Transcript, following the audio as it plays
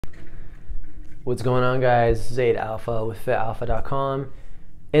What's going on, guys? Zaid Alpha with fitalpha.com.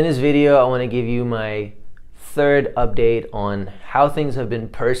 In this video, I want to give you my third update on how things have been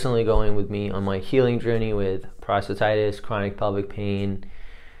personally going with me on my healing journey with prostatitis, chronic pelvic pain,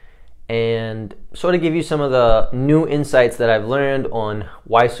 and sort of give you some of the new insights that I've learned on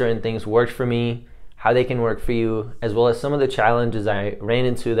why certain things worked for me, how they can work for you, as well as some of the challenges I ran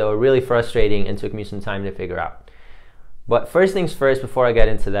into that were really frustrating and took me some time to figure out. But first things first, before I get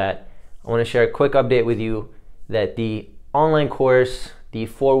into that, I want to share a quick update with you that the online course, the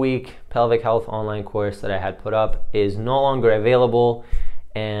 4-week pelvic health online course that I had put up, is no longer available,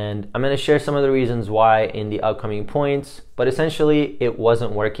 and I'm going to share some of the reasons why in the upcoming points. But essentially, it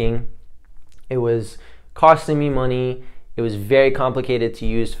wasn't working. It was costing me money. It was very complicated to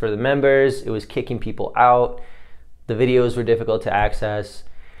use for the members. It was kicking people out. The videos were difficult to access,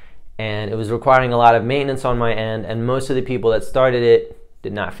 and it was requiring a lot of maintenance on my end, and most of the people that started it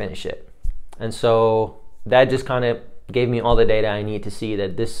did not finish it. And so that just kind of gave me all the data I need to see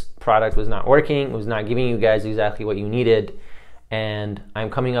that this product was not working, was not giving you guys exactly what you needed. And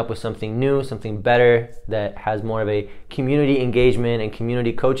I'm coming up with something new, something better that has more of a community engagement and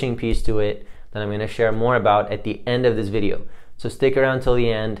community coaching piece to it that I'm going to share more about at the end of this video. So stick around till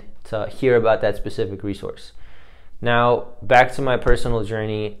the end to hear about that specific resource. Now, back to my personal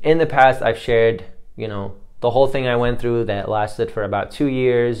journey. In the past, I've shared, the whole thing I went through that lasted for about 2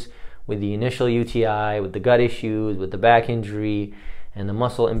 years, with the initial UTI, with the gut issues, with the back injury, and the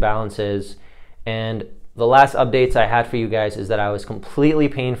muscle imbalances. And the last updates I had for you guys is that I was completely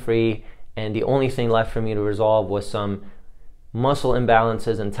pain-free, and the only thing left for me to resolve was some muscle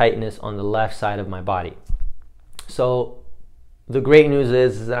imbalances and tightness on the left side of my body. So the great news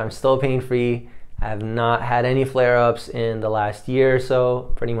is that I'm still pain-free. I have not had any flare-ups in the last year or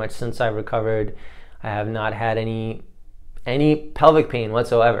so, pretty much since I've recovered. I have not had any pelvic pain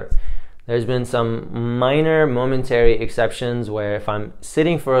whatsoever. There's been some minor momentary exceptions where if I'm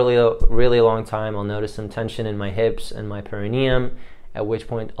sitting for a really long time, I'll notice some tension in my hips and my perineum, at which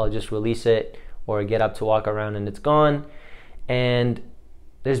point I'll just release it or get up to walk around and it's gone. And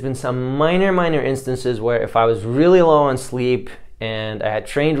there's been some minor instances where if I was really low on sleep and I had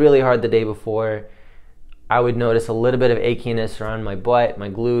trained really hard the day before, I would notice a little bit of achiness around my butt, my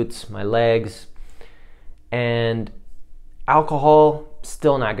glutes, my legs. And alcohol,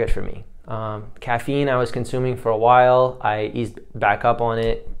 still not good for me. Caffeine I was consuming for a while. I eased back up on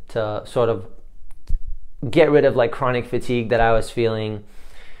it to sort of get rid of like chronic fatigue that I was feeling.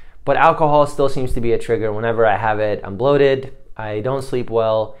 But alcohol still seems to be a trigger. Whenever I have it, I'm bloated, I don't sleep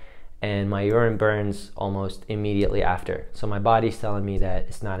well, and my urine burns almost immediately after. So my body's telling me that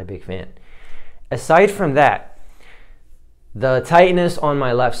it's not a big fan. Aside from that, the tightness on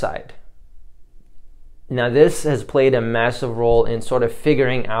my left side. Now this has played a massive role in sort of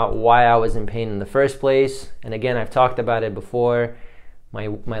figuring out why I was in pain in the first place. And again, I've talked about it before. My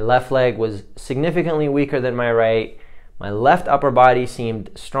left leg was significantly weaker than my right. My left upper body seemed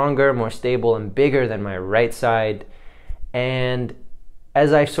stronger, more stable, and bigger than my right side. And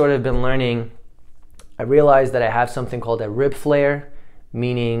as I've sort of been learning, I realized that I have something called a rib flare,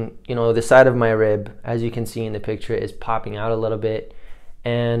 meaning, the side of my rib, as you can see in the picture, is popping out a little bit.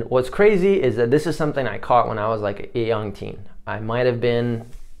 And what's crazy is that this is something I caught when I was like a young teen. I might have been,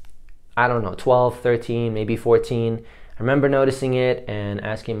 12, 13, maybe 14. I remember noticing it and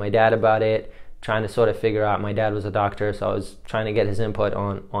asking my dad about it, trying to sort of figure out. My dad was a doctor, so I was trying to get his input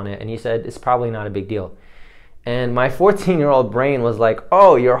on it. And he said, it's probably not a big deal. And my 14-year-old brain was like,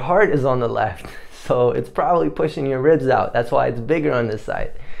 oh, your heart is on the left, so it's probably pushing your ribs out. That's why it's bigger on this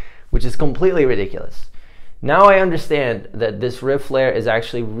side, which is completely ridiculous. Now I understand that this rib flare is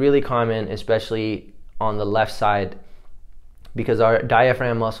actually really common, especially on the left side, because our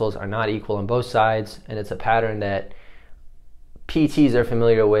diaphragm muscles are not equal on both sides, and it's a pattern that PTs are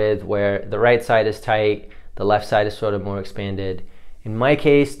familiar with, where the right side is tight, the left side is sort of more expanded. In my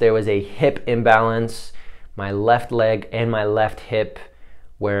case, there was a hip imbalance. My left leg and my left hip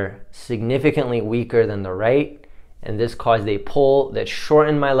were significantly weaker than the right, and this caused a pull that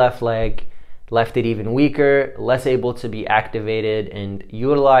shortened my left leg, left it even weaker, less able to be activated and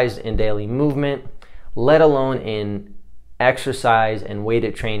utilized in daily movement, let alone in exercise and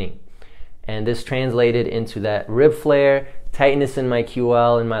weighted training. And this translated into that rib flare, tightness in my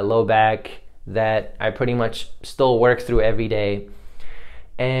QL and my low back that I pretty much still work through every day.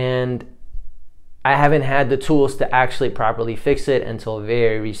 And I haven't had the tools to actually properly fix it until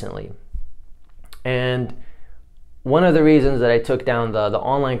very recently. And one of the reasons that I took down the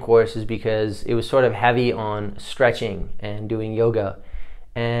online course is because it was sort of heavy on stretching and doing yoga.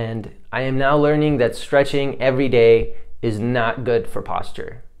 And I am now learning that stretching every day is not good for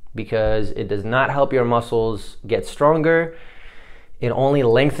posture. because it does not help your muscles get stronger. It only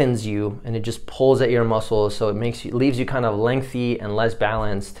lengthens you, and it just pulls at your muscles, so it leaves you kind of lengthy and less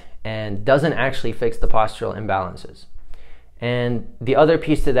balanced, and doesn't actually fix the postural imbalances. And the other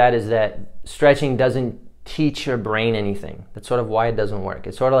piece to that is that stretching doesn't teach your brain anything. That's sort of why it doesn't work.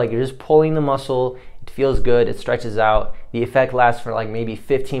 It's sort of like you're just pulling the muscle, it feels good, it stretches out, the effect lasts for like maybe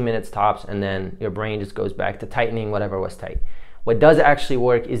 15 minutes tops, and then your brain just goes back to tightening whatever was tight. What does actually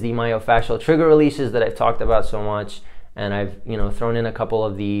work is the myofascial trigger releases that I've talked about so much, and I've thrown in a couple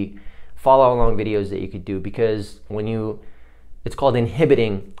of the follow along videos that you could do, because it's called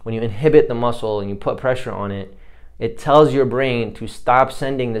inhibiting. When you inhibit the muscle and you put pressure on it, it tells your brain to stop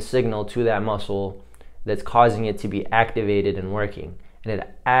sending the signal to that muscle that's causing it to be activated and working. And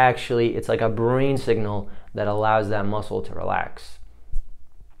it's like a brain signal that allows that muscle to relax.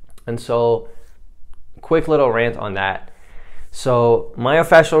 And so, quick little rant on that. So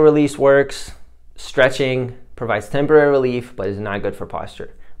myofascial release works, stretching provides temporary relief, but is not good for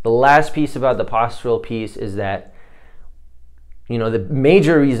posture. The last piece about the postural piece is that the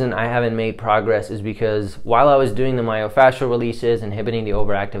major reason I haven't made progress is because while I was doing the myofascial releases, inhibiting the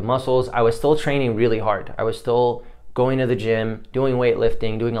overactive muscles, I was still training really hard. I was still going to the gym, doing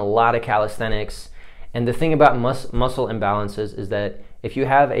weightlifting, doing a lot of calisthenics. And the thing about muscle imbalances is that if you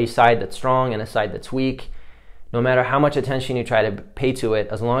have a side that's strong and a side that's weak, no matter how much attention you try to pay to it,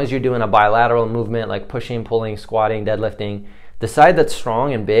 as long as you're doing a bilateral movement like pushing, pulling, squatting, deadlifting, the side that's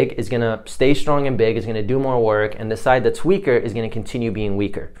strong and big is going to stay strong and big, is going to do more work, and the side that's weaker is going to continue being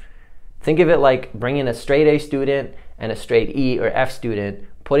weaker. Think of it like bringing a straight A student and a straight E or F student,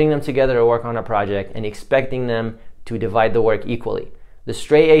 putting them together to work on a project and expecting them to divide the work equally. The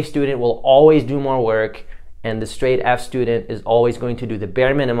straight A student will always do more work, and the straight F student is always going to do the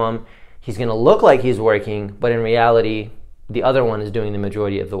bare minimum. He's going to look like he's working, but in reality, the other one is doing the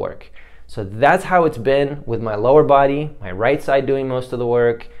majority of the work. So that's how it's been with my lower body, my right side doing most of the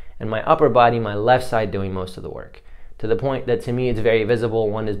work, and my upper body, my left side doing most of the work. To the point that to me it's very visible,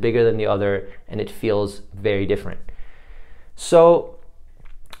 one is bigger than the other, and it feels very different. So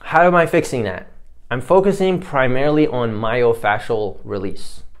how am I fixing that? I'm focusing primarily on myofascial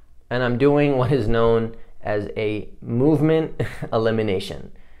release, and I'm doing what is known as a movement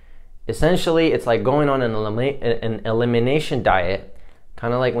elimination. Essentially, it's like going on an elimination diet,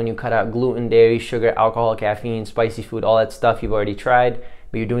 kind of like when you cut out gluten, dairy, sugar, alcohol, caffeine, spicy food, all that stuff you've already tried,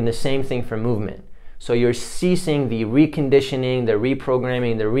 but you're doing the same thing for movement. So you're ceasing the reconditioning, the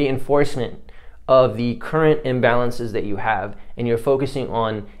reprogramming, the reinforcement of the current imbalances that you have, and you're focusing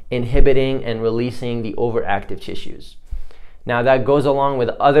on inhibiting and releasing the overactive tissues. Now that goes along with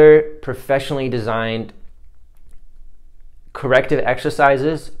other professionally designed corrective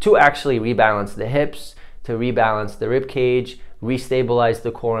exercises to actually rebalance the hips, to rebalance the rib cage, restabilize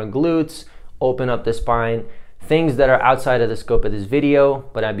the core and glutes, open up the spine, things that are outside of the scope of this video,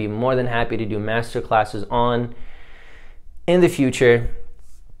 but I'd be more than happy to do master classes on in the future.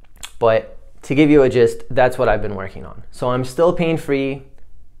 But to give you a gist, that's what I've been working on. So I'm still pain-free,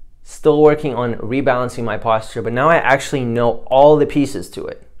 still working on rebalancing my posture, but now I actually know all the pieces to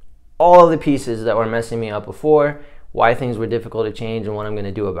it. All the pieces that were messing me up before, why things were difficult to change, and what I'm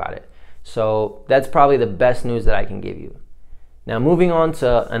gonna do about it. So that's probably the best news that I can give you. Now moving on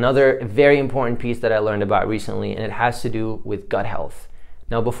to another very important piece that I learned about recently, and it has to do with gut health.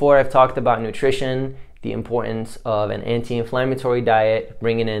 Now before, I've talked about nutrition, the importance of an anti-inflammatory diet,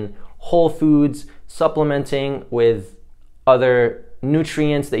 bringing in whole foods, supplementing with other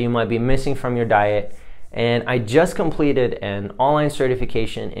nutrients that you might be missing from your diet. And I just completed an online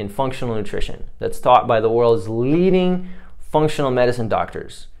certification in functional nutrition that's taught by the world's leading functional medicine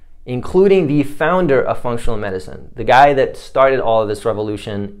doctors, including the founder of functional medicine, the guy that started all of this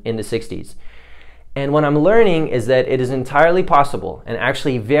revolution in the 60s. And what I'm learning is that it is entirely possible and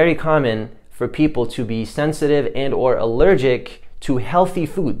actually very common for people to be sensitive and or allergic to healthy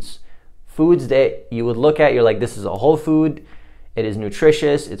foods. Foods that you would look at, you're like, this is a whole food, it is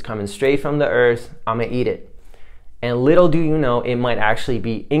nutritious, it's coming straight from the earth, I'm gonna eat it. And little do you know, it might actually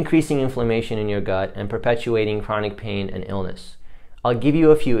be increasing inflammation in your gut and perpetuating chronic pain and illness. I'll give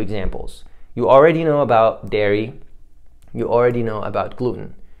you a few examples. You already know about dairy, you already know about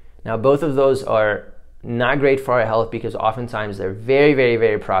gluten. Now both of those are not great for our health because oftentimes they're very, very,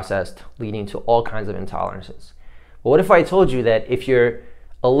 very processed, leading to all kinds of intolerances. But what if I told you that if you're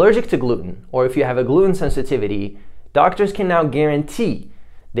allergic to gluten, or if you have a gluten sensitivity, doctors can now guarantee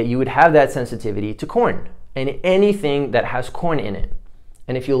that you would have that sensitivity to corn and anything that has corn in it.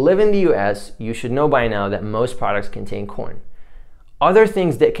 And if you live in the US, you should know by now that most products contain corn. Other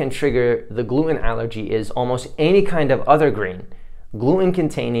things that can trigger the gluten allergy is almost any kind of other grain, gluten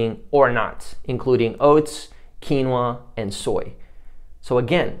containing or not, including oats, quinoa, and soy. So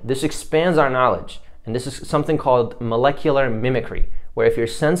again, this expands our knowledge, and this is something called molecular mimicry, where if you're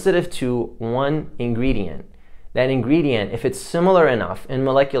sensitive to one ingredient, that ingredient, if it's similar enough in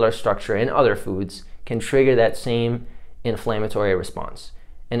molecular structure in other foods, can trigger that same inflammatory response.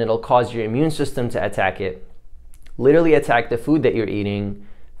 And it'll cause your immune system to attack it, literally attack the food that you're eating,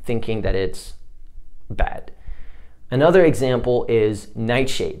 thinking that it's bad. Another example is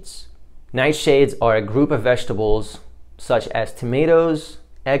nightshades. Nightshades are a group of vegetables such as tomatoes,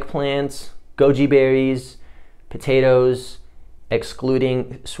 eggplants, goji berries, potatoes,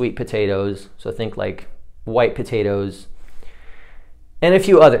 excluding sweet potatoes, so think like white potatoes, and a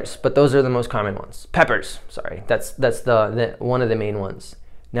few others, but those are the most common ones. Peppers, sorry, that's the one of the main ones.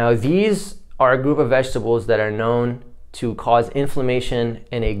 Now these are a group of vegetables that are known to cause inflammation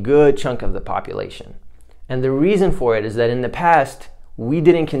in a good chunk of the population. And the reason for it is that in the past, we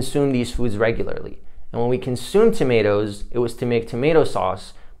didn't consume these foods regularly. And when we consumed tomatoes, it was to make tomato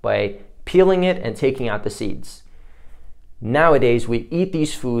sauce by peeling it and taking out the seeds. Nowadays, we eat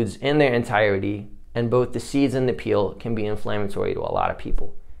these foods in their entirety, and both the seeds and the peel can be inflammatory to a lot of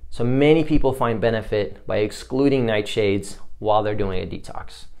people. So many people find benefit by excluding nightshades while they're doing a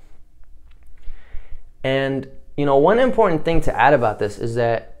detox. And one important thing to add about this is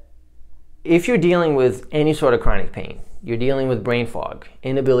that if you're dealing with any sort of chronic pain, you're dealing with brain fog,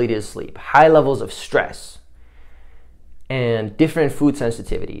 inability to sleep, high levels of stress, and different food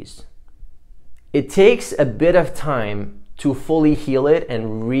sensitivities, it takes a bit of time to fully heal it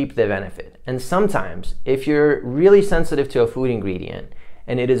and reap the benefit. And sometimes, if you're really sensitive to a food ingredient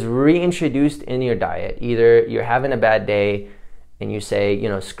and it is reintroduced in your diet, either you're having a bad day and you say,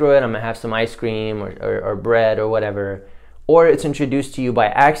 screw it, I'm gonna have some ice cream or bread or whatever, or it's introduced to you by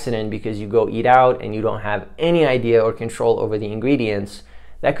accident because you go eat out and you don't have any idea or control over the ingredients,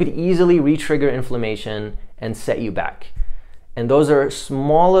 that could easily re-trigger inflammation and set you back. And those are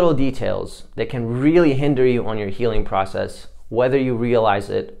small little details that can really hinder you on your healing process, whether you realize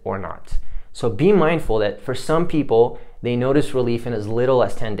it or not. So be mindful that for some people, they notice relief in as little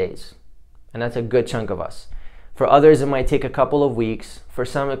as 10 days. And that's a good chunk of us. For others, it might take a couple of weeks. For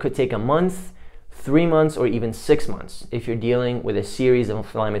some, it could take a month, 3 months, or even 6 months if you're dealing with a series of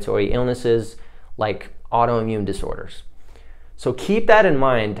inflammatory illnesses like autoimmune disorders. So keep that in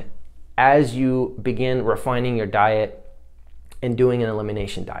mind as you begin refining your diet and doing an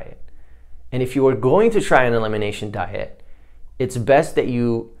elimination diet. And if you are going to try an elimination diet, it's best that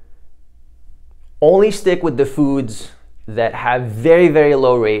you only stick with the foods that have very, very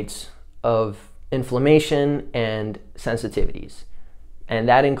low rates of inflammation and sensitivities. And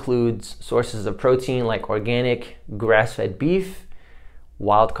that includes sources of protein like organic grass-fed beef,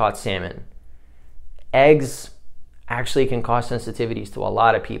 wild-caught salmon. Eggs actually can cause sensitivities to a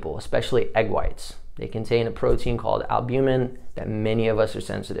lot of people, especially egg whites. They contain a protein called albumin that many of us are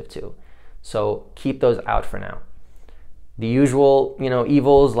sensitive to. So keep those out for now. The usual,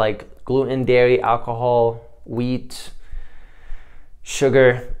 evils like gluten, dairy, alcohol, wheat,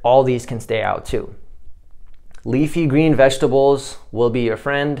 sugar, all these can stay out too. Leafy green vegetables will be your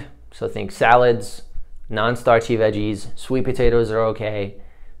friend. So think salads, non-starchy veggies, sweet potatoes are okay.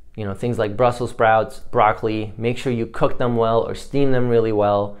 Things like Brussels sprouts, broccoli, make sure you cook them well or steam them really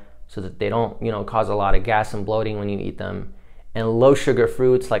well so that they don't, cause a lot of gas and bloating when you eat them. And low sugar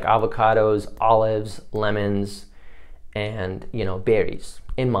fruits like avocados, olives, lemons, and, berries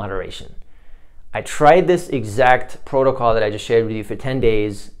in moderation. I tried this exact protocol that I just shared with you for 10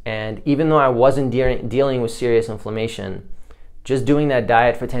 days. And even though I wasn't dealing with serious inflammation, just doing that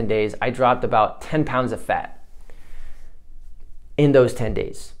diet for 10 days, I dropped about 10 pounds of fat in those 10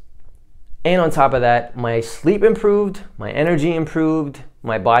 days. And on top of that, my sleep improved, my energy improved,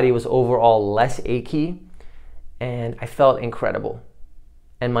 my body was overall less achy, and I felt incredible.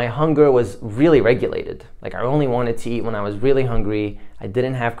 And my hunger was really regulated. Like I only wanted to eat when I was really hungry. I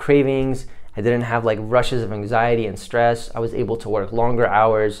didn't have cravings. I didn't have like rushes of anxiety and stress. I was able to work longer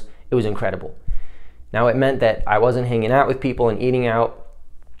hours. It was incredible. Now it meant that I wasn't hanging out with people and eating out.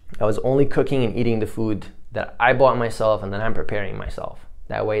 I was only cooking and eating the food that I bought myself and that I'm preparing myself.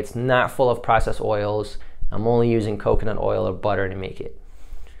 That way it's not full of processed oils. I'm only using coconut oil or butter to make it.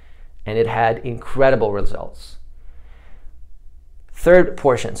 And it had incredible results. Third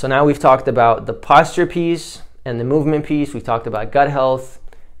portion. So now we've talked about the posture piece and the movement piece. We've talked about gut health.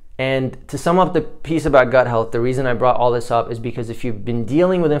 And to sum up the piece about gut health, the reason I brought all this up is because if you've been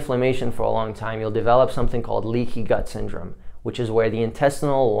dealing with inflammation for a long time, you'll develop something called leaky gut syndrome, which is where the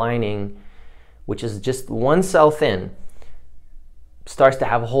intestinal lining, which is just one cell thin, starts to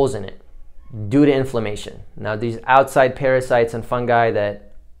have holes in it due to inflammation. Now, these outside parasites and fungi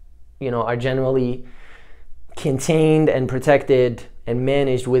that, are generally contained and protected and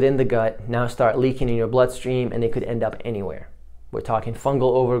managed within the gut now start leaking in your bloodstream, and they could end up anywhere. We're talking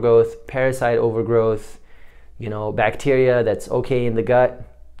fungal overgrowth, parasite overgrowth, bacteria that's okay in the gut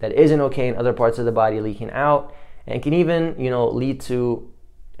that isn't okay in other parts of the body leaking out, and can even, lead to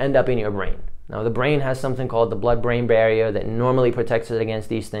end up in your brain. Now, the brain has something called the blood-brain barrier that normally protects it against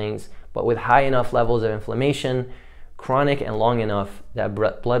these things, but with high enough levels of inflammation, chronic and long enough, that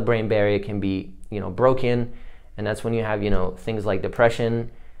blood-brain barrier can be, broken, and that's when you have, things like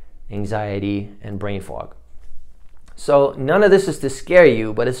depression, anxiety, and brain fog. So none of this is to scare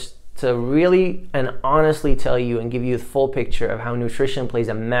you, but it's to really and honestly tell you and give you a full picture of how nutrition plays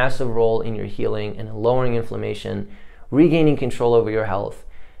a massive role in your healing and lowering inflammation, regaining control over your health.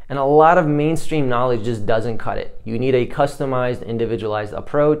 And a lot of mainstream knowledge just doesn't cut it. You need a customized, individualized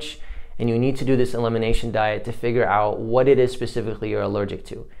approach, and you need to do this elimination diet to figure out what it is specifically you're allergic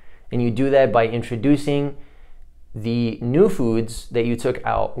to. And you do that by introducing the new foods that you took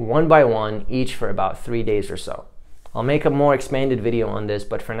out one by one, each for about 3 days or so. I'll make a more expanded video on this,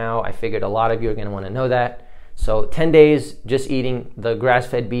 but for now, I figured a lot of you are going to want to know that. So 10 days, just eating the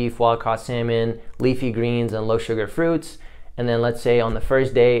grass-fed beef, wild-caught salmon, leafy greens, and low-sugar fruits. And then let's say on the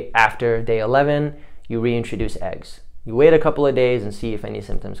first day, after day 11, you reintroduce eggs. You wait a couple of days and see if any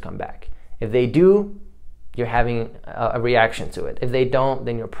symptoms come back. If they do, you're having a reaction to it. If they don't,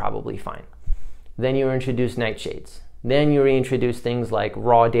 then you're probably fine. Then you introduce nightshades. Then you reintroduce things like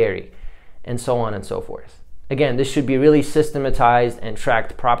raw dairy, and so on and so forth. Again, this should be really systematized and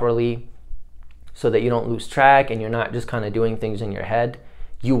tracked properly so that you don't lose track and you're not just kind of doing things in your head.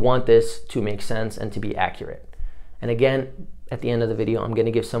 You want this to make sense and to be accurate. And again, at the end of the video, I'm going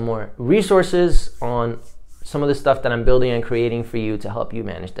to give some more resources on some of the stuff that I'm building and creating for you to help you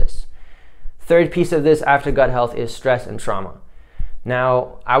manage this. Third piece of this after gut health is stress and trauma.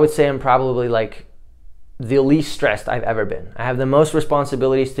 Now, I would say I'm probably like the least stressed I've ever been. I have the most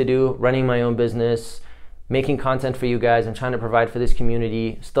responsibilities to do, running my own business, making content for you guys, and trying to provide for this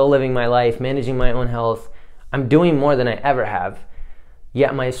community, still living my life, managing my own health. I'm doing more than I ever have.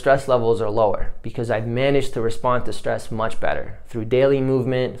 Yet my stress levels are lower because I've managed to respond to stress much better through daily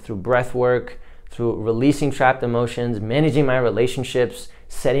movement, through breath work, through releasing trapped emotions, managing my relationships,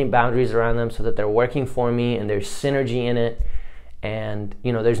 setting boundaries around them so that they're working for me and there's synergy in it. And,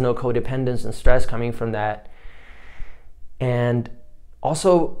 there's no codependence and stress coming from that. And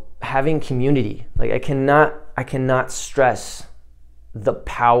also having community. Like I cannot stress the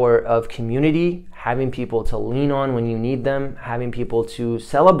power of community, having people to lean on when you need them, having people to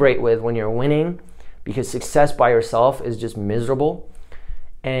celebrate with when you're winning, because success by yourself is just miserable.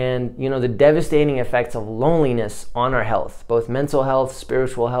 And the devastating effects of loneliness on our health, both mental health,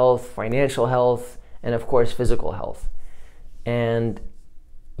 spiritual health, financial health, and of course physical health. And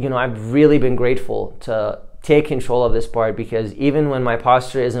I've really been grateful to take control of this part, because even when my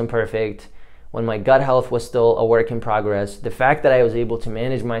posture isn't perfect, when my gut health was still a work in progress, the fact that I was able to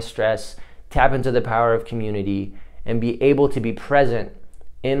manage my stress, tap into the power of community, and be able to be present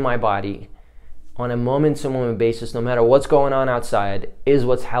in my body on a moment-to-moment basis, no matter what's going on outside, is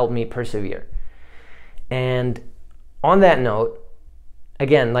what's helped me persevere. And on that note,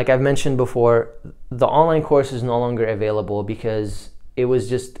 again, like I've mentioned before, the online course is no longer available because it was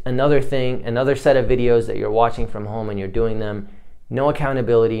just another thing, another set of videos that you're watching from home and you're doing them. No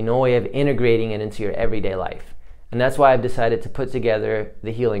accountability, no way of integrating it into your everyday life. And that's why I've decided to put together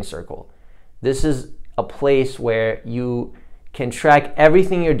the Healing Circle. This is a place where you can track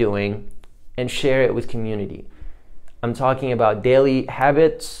everything you're doing and share it with community. I'm talking about daily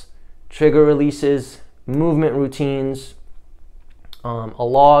habits, trigger releases, movement routines, a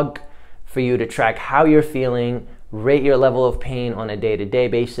log for you to track how you're feeling, rate your level of pain on a day-to-day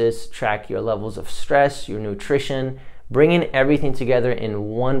basis, track your levels of stress, your nutrition, bringing everything together in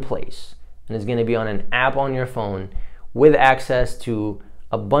one place. And it's going to be on an app on your phone with access to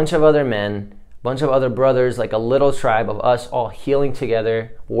a bunch of other men, a bunch of other brothers, like a little tribe of us all healing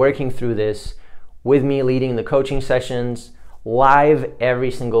together, working through this, with me leading the coaching sessions live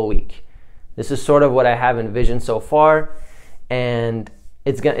every single week. This is sort of what I have envisioned so far, and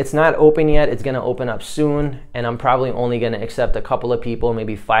it's not open yet. It's going to open up soon, and I'm probably only going to accept a couple of people,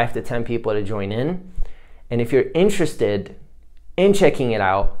 maybe 5 to 10 people to join in. And if you're interested in checking it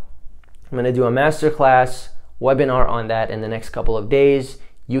out, I'm going to do a masterclass webinar on that in the next couple of days.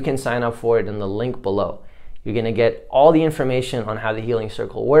 You can sign up for it in the link below. You're going to get all the information on how the Healing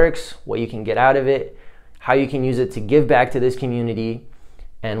Circle works, what you can get out of it, how you can use it to give back to this community,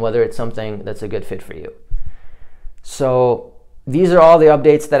 and whether it's something that's a good fit for you. So these are all the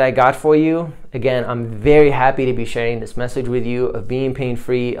updates that I got for you. Again, I'm very happy to be sharing this message with you of being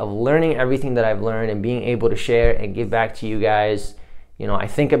pain-free, of learning everything that I've learned and being able to share and give back to you guys. You know, I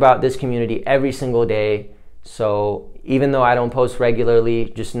think about this community every single day. So even though I don't post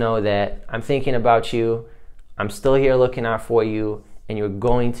regularly, just know that I'm thinking about you. I'm still here looking out for you, and you're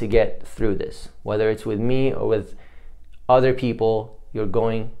going to get through this. Whether it's with me or with other people, you're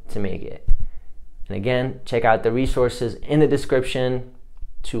going to make it. And again, check out the resources in the description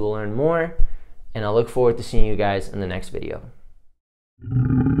to learn more. And I look forward to seeing you guys in the next video.